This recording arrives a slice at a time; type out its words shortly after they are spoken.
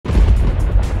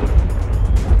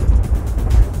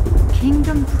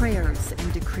kingdom prayers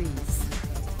and decrees.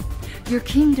 Your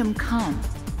kingdom come,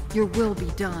 your will be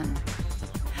done.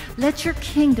 Let your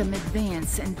kingdom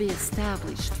advance and be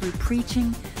established through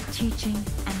preaching, teaching,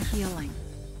 and healing.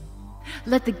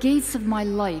 Let the gates of my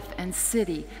life and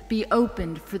city be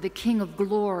opened for the King of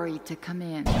Glory to come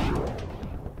in.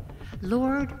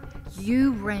 Lord,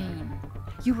 you reign.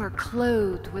 You are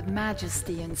clothed with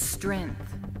majesty and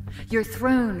strength. Your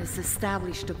throne is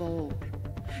established of old.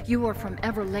 You are from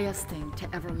everlasting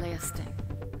to everlasting.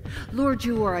 Lord,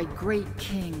 you are a great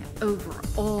King over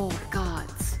all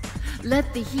gods.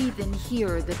 Let the heathen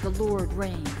hear that the Lord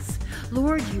reigns.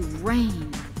 Lord, you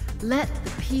reign. Let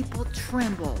the people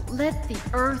tremble. Let the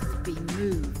earth be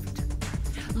moved.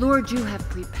 Lord, you have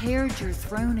prepared your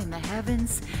throne in the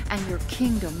heavens, and your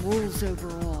kingdom rules over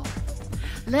all.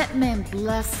 Let men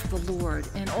bless the Lord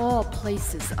in all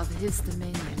places of his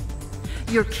dominion.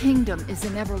 Your kingdom is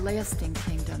an everlasting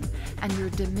kingdom, and your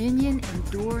dominion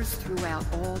endures throughout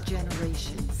all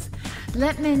generations.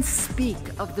 Let men speak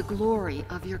of the glory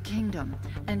of your kingdom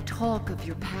and talk of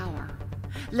your power.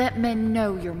 Let men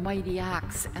know your mighty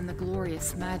acts and the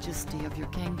glorious majesty of your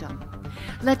kingdom.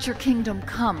 Let your kingdom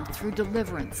come through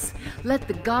deliverance. Let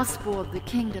the gospel of the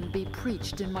kingdom be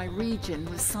preached in my region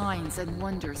with signs and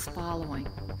wonders following.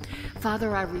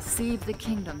 Father, I receive the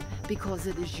kingdom because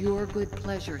it is your good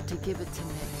pleasure to give it to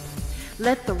me.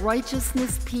 Let the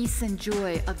righteousness, peace, and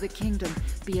joy of the kingdom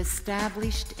be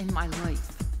established in my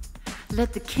life.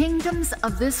 Let the kingdoms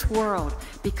of this world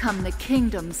become the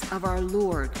kingdoms of our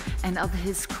Lord and of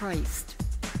his Christ.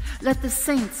 Let the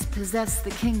saints possess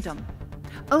the kingdom.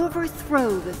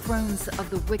 Overthrow the thrones of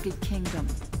the wicked kingdom.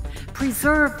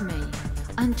 Preserve me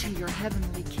unto your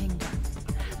heavenly kingdom.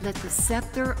 Let the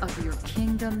scepter of your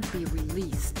kingdom be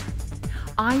released.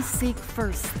 I seek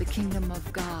first the kingdom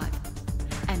of God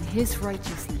and his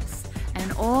righteousness,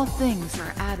 and all things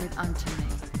are added unto me.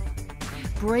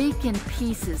 Break in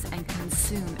pieces and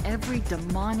consume every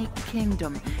demonic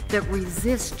kingdom that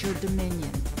resists your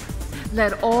dominion.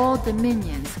 Let all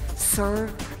dominions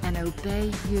serve and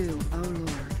obey you, O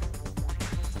Lord.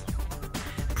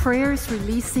 Prayers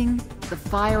releasing the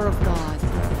fire of God.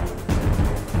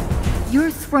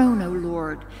 Your throne, O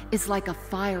Lord, is like a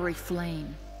fiery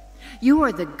flame. You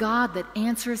are the God that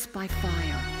answers by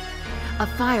fire. A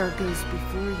fire goes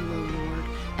before you, O Lord,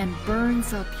 and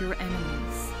burns up your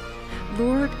enemies.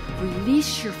 Lord,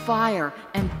 release your fire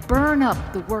and burn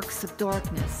up the works of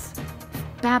darkness.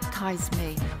 Baptize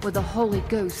me with the Holy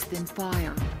Ghost in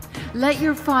fire. Let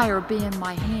your fire be in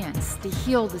my hands to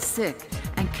heal the sick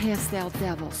and cast out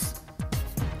devils.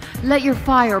 Let your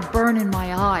fire burn in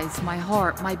my eyes, my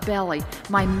heart, my belly,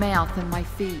 my mouth, and my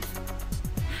feet.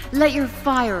 Let your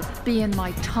fire be in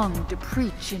my tongue to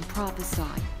preach and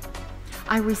prophesy.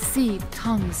 I receive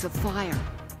tongues of fire.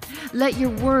 Let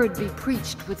your word be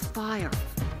preached with fire.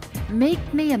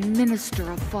 Make me a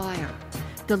minister of fire.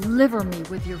 Deliver me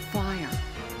with your fire.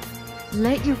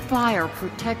 Let your fire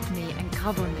protect me and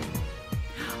cover me.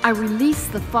 I release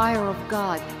the fire of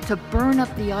God to burn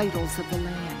up the idols of the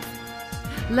land.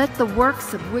 Let the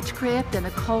works of witchcraft and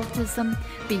occultism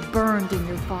be burned in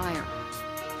your fire.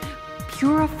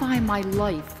 Purify my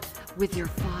life with your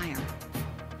fire.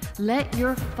 Let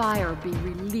your fire be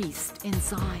released in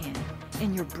Zion,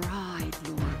 in your bride,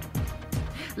 Lord.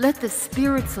 Let the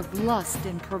spirits of lust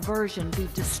and perversion be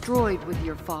destroyed with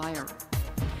your fire.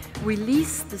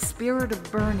 Release the spirit of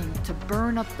burning to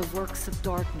burn up the works of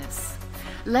darkness.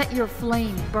 Let your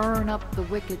flame burn up the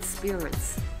wicked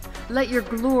spirits. Let your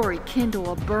glory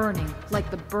kindle a burning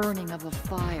like the burning of a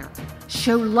fire.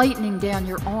 Show lightning down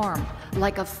your arm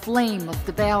like a flame of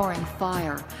devouring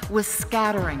fire, with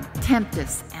scattering,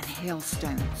 tempests, and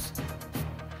hailstones.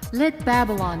 Let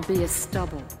Babylon be as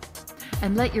stubble,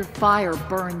 and let your fire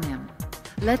burn them.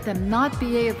 Let them not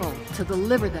be able to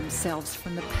deliver themselves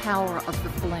from the power of the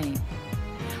flame.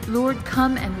 Lord,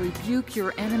 come and rebuke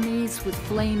your enemies with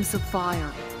flames of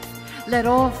fire. Let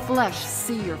all flesh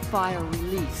see your fire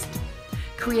released.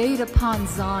 Create upon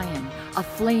Zion a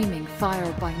flaming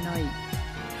fire by night.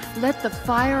 Let the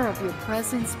fire of your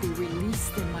presence be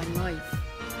released in my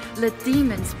life. Let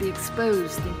demons be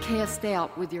exposed and cast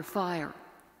out with your fire.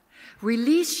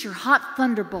 Release your hot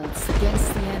thunderbolts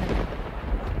against the enemy.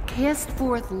 Cast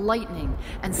forth lightning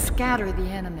and scatter the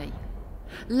enemy.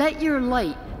 Let your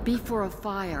light be for a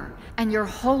fire, and your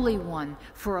Holy One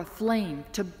for a flame,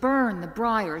 to burn the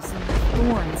briars and the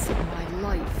thorns of my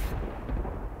life.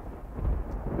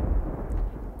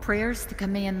 Prayers to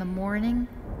command the morning,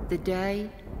 the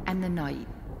day, and the night.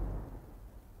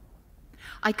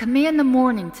 I command the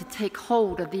morning to take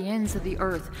hold of the ends of the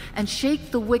earth and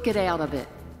shake the wicked out of it.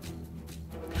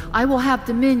 I will have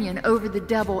dominion over the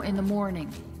devil in the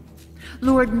morning.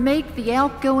 Lord, make the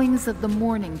outgoings of the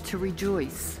morning to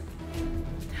rejoice.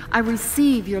 I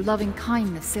receive your loving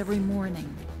kindness every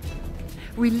morning.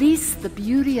 Release the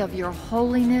beauty of your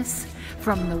holiness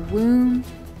from the womb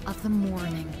of the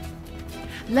morning.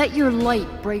 Let your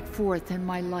light break forth in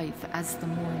my life as the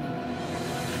morning.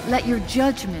 Let your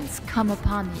judgments come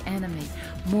upon the enemy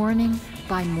morning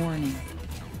by morning.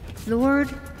 Lord,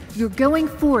 your going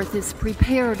forth is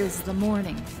prepared as the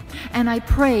morning, and I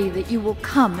pray that you will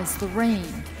come as the rain,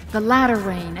 the latter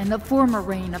rain and the former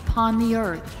rain upon the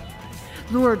earth.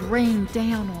 Lord, rain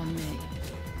down on me.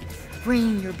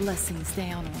 Rain your blessings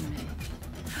down on me.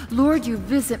 Lord, you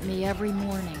visit me every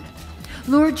morning.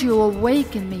 Lord, you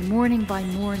awaken me morning by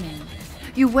morning.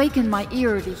 You waken my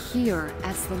ear to hear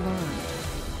as the learned.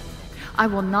 I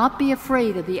will not be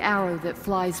afraid of the arrow that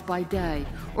flies by day,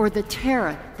 or the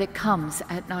terror that comes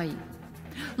at night.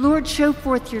 Lord, show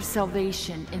forth your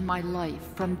salvation in my life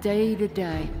from day to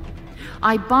day.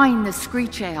 I bind the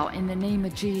screech owl in the name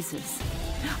of Jesus.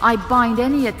 I bind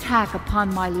any attack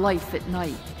upon my life at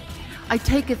night. I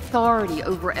take authority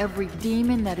over every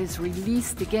demon that is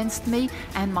released against me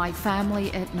and my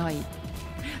family at night.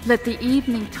 Let the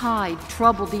evening tide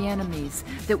trouble the enemies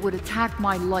that would attack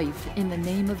my life in the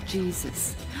name of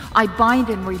Jesus. I bind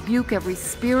and rebuke every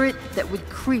spirit that would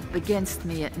creep against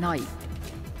me at night.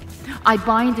 I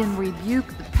bind and rebuke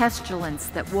the pestilence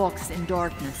that walks in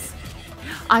darkness.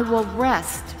 I will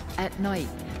rest at night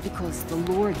because the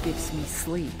Lord gives me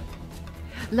sleep.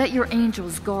 Let your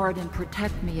angels guard and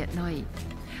protect me at night.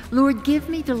 Lord, give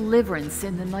me deliverance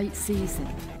in the night season.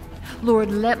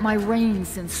 Lord, let my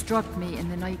reins instruct me in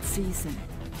the night season.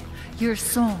 Your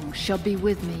song shall be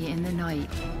with me in the night.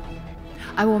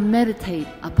 I will meditate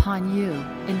upon you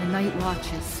in the night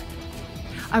watches.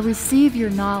 I receive your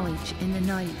knowledge in the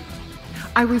night.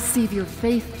 I receive your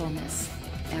faithfulness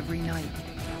every night.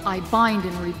 I bind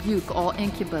and rebuke all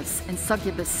incubus and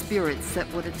succubus spirits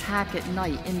that would attack at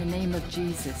night in the name of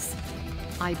Jesus.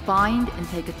 I bind and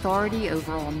take authority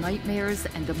over all nightmares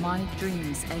and demonic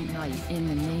dreams at night in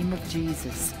the name of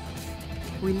Jesus.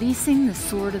 Releasing the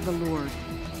sword of the Lord.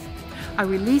 I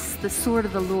release the sword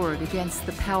of the Lord against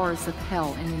the powers of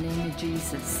hell in the name of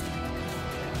Jesus.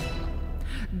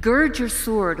 Gird your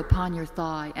sword upon your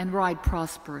thigh and ride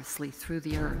prosperously through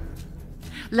the earth.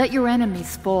 Let your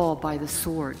enemies fall by the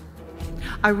sword.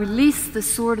 I release the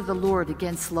sword of the Lord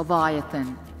against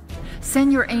Leviathan.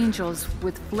 Send your angels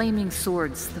with flaming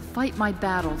swords to fight my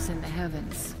battles in the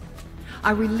heavens.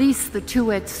 I release the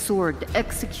two-edged sword to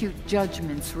execute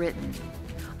judgments written.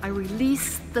 I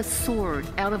release the sword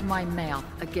out of my mouth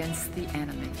against the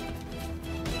enemy.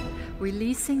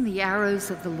 Releasing the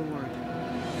arrows of the Lord.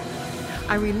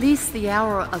 I release the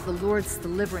arrow of the Lord's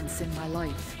deliverance in my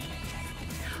life.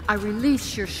 I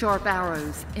release your sharp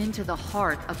arrows into the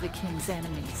heart of the king's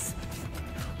enemies.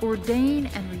 Ordain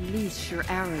and release your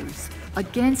arrows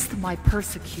against my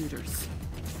persecutors.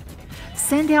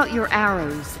 Send out your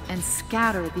arrows and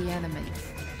scatter the enemy.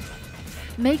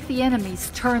 Make the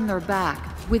enemies turn their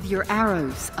back with your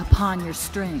arrows upon your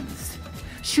strings.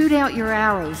 Shoot out your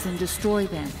arrows and destroy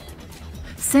them.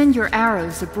 Send your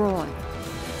arrows abroad.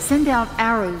 Send out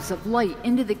arrows of light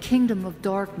into the kingdom of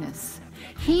darkness.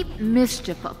 Heap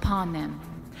mischief upon them,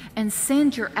 and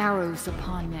send your arrows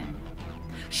upon them.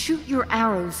 Shoot your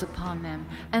arrows upon them,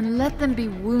 and let them be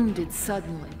wounded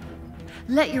suddenly.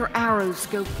 Let your arrows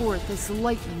go forth as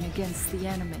lightning against the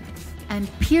enemy,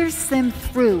 and pierce them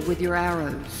through with your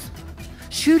arrows.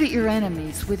 Shoot at your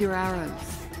enemies with your arrows.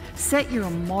 Set your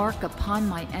mark upon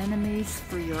my enemies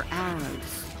for your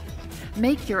arrows.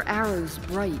 Make your arrows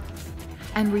bright,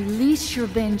 and release your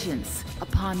vengeance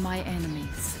upon my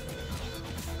enemies.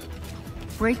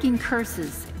 Breaking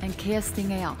curses and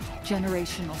casting out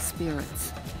generational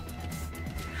spirits.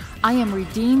 I am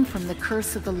redeemed from the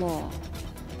curse of the law.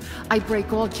 I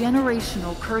break all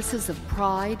generational curses of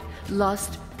pride,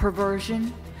 lust,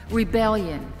 perversion,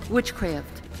 rebellion,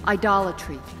 witchcraft,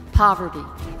 idolatry, poverty,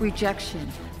 rejection,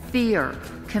 fear,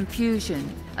 confusion,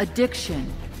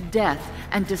 addiction, death,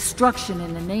 and destruction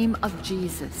in the name of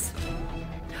Jesus.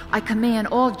 I command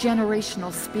all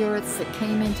generational spirits that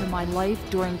came into my life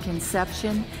during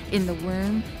conception, in the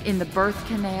womb, in the birth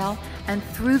canal, and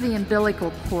through the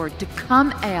umbilical cord to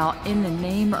come out in the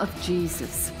name of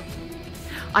Jesus.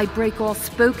 I break all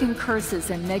spoken curses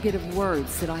and negative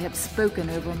words that I have spoken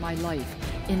over my life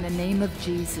in the name of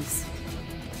Jesus.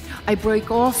 I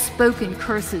break all spoken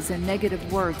curses and negative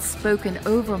words spoken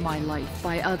over my life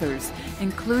by others,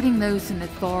 including those in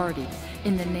authority,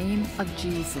 in the name of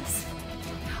Jesus.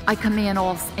 I command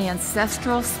all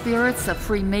ancestral spirits of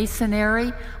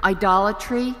Freemasonry,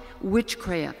 idolatry,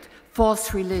 witchcraft,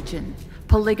 false religion,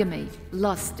 polygamy,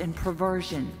 lust, and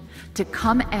perversion to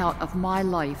come out of my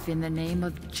life in the name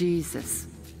of Jesus.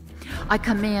 I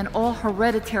command all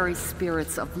hereditary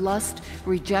spirits of lust,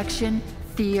 rejection,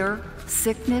 fear,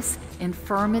 sickness,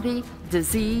 infirmity,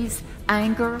 disease,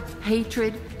 anger,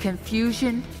 hatred,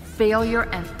 confusion, failure,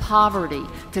 and poverty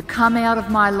to come out of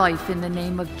my life in the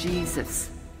name of Jesus.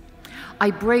 I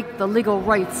break the legal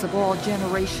rights of all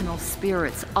generational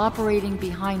spirits operating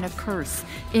behind a curse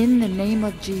in the name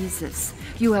of Jesus.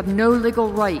 You have no legal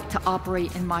right to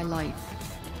operate in my life.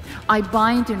 I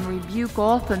bind and rebuke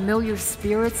all familiar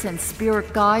spirits and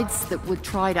spirit guides that would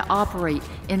try to operate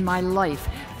in my life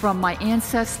from my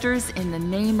ancestors in the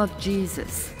name of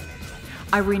Jesus.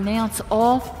 I renounce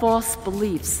all false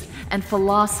beliefs and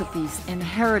philosophies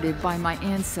inherited by my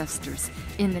ancestors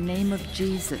in the name of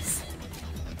Jesus.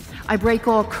 I break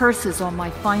all curses on my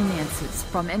finances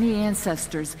from any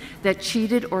ancestors that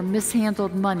cheated or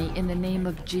mishandled money in the name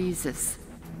of Jesus.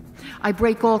 I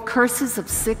break all curses of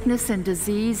sickness and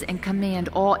disease and command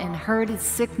all inherited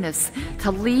sickness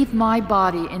to leave my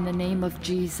body in the name of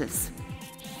Jesus.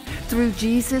 Through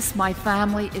Jesus, my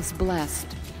family is blessed.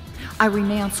 I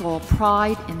renounce all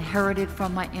pride inherited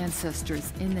from my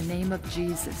ancestors in the name of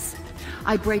Jesus.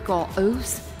 I break all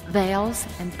oaths, vows,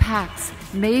 and pacts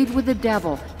made with the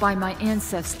devil by my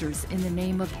ancestors in the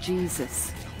name of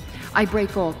Jesus. I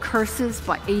break all curses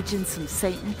by agents of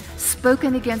Satan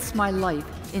spoken against my life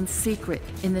in secret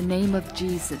in the name of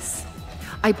Jesus.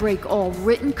 I break all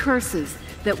written curses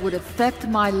that would affect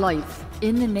my life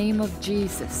in the name of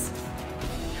Jesus.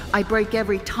 I break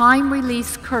every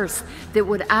time-release curse that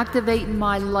would activate in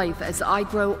my life as I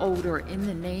grow older in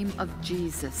the name of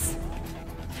Jesus.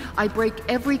 I break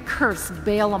every curse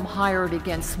Balaam hired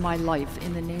against my life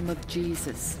in the name of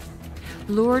Jesus.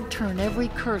 Lord, turn every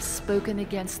curse spoken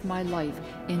against my life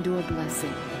into a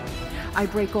blessing. I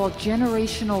break all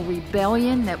generational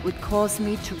rebellion that would cause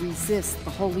me to resist the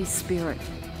Holy Spirit.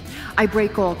 I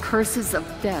break all curses of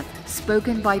death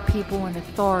spoken by people in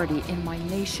authority in my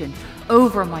nation,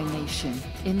 over my nation,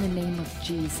 in the name of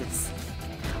Jesus.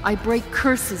 I break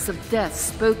curses of death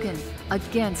spoken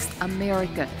against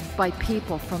America by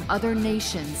people from other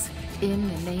nations in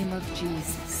the name of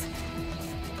Jesus.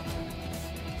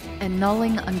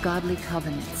 Annulling ungodly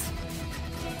covenants.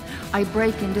 I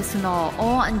break and disannul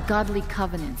all ungodly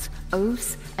covenants,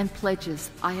 oaths, and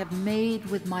pledges I have made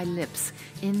with my lips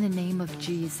in the name of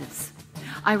Jesus.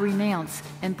 I renounce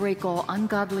and break all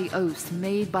ungodly oaths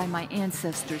made by my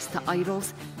ancestors to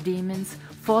idols, demons,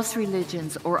 false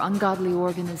religions, or ungodly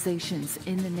organizations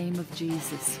in the name of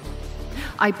Jesus.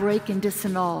 I break and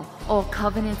disannul all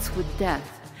covenants with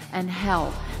death and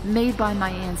hell made by my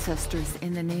ancestors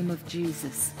in the name of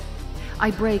Jesus. I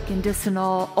break and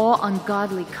disannul all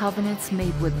ungodly covenants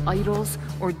made with idols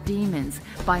or demons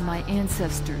by my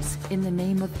ancestors in the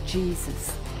name of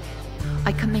Jesus.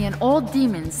 I command all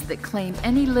demons that claim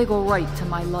any legal right to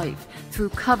my life through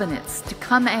covenants to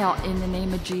come out in the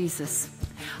name of Jesus.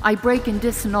 I break and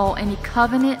disannul any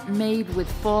covenant made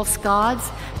with false gods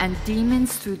and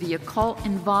demons through the occult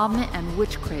involvement and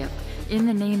witchcraft in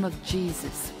the name of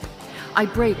Jesus. I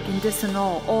break and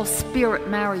disannul all spirit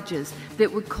marriages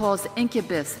that would cause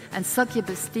incubus and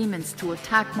succubus demons to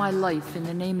attack my life in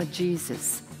the name of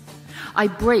Jesus. I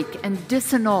break and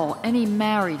disannul any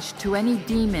marriage to any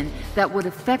demon that would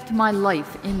affect my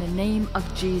life in the name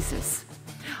of Jesus.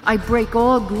 I break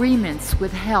all agreements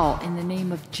with hell in the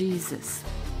name of Jesus.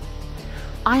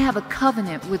 I have a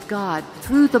covenant with God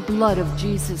through the blood of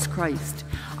Jesus Christ.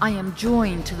 I am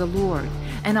joined to the Lord,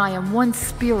 and I am one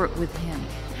spirit with Him.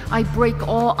 I break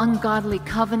all ungodly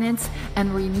covenants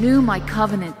and renew my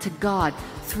covenant to God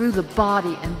through the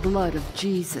body and blood of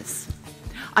Jesus.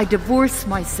 I divorce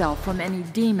myself from any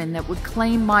demon that would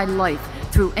claim my life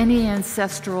through any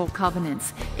ancestral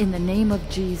covenants in the name of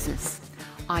Jesus.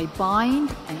 I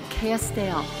bind and cast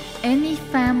out any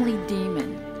family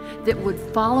demon that would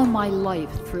follow my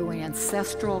life through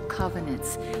ancestral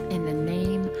covenants in the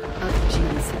name of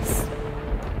Jesus.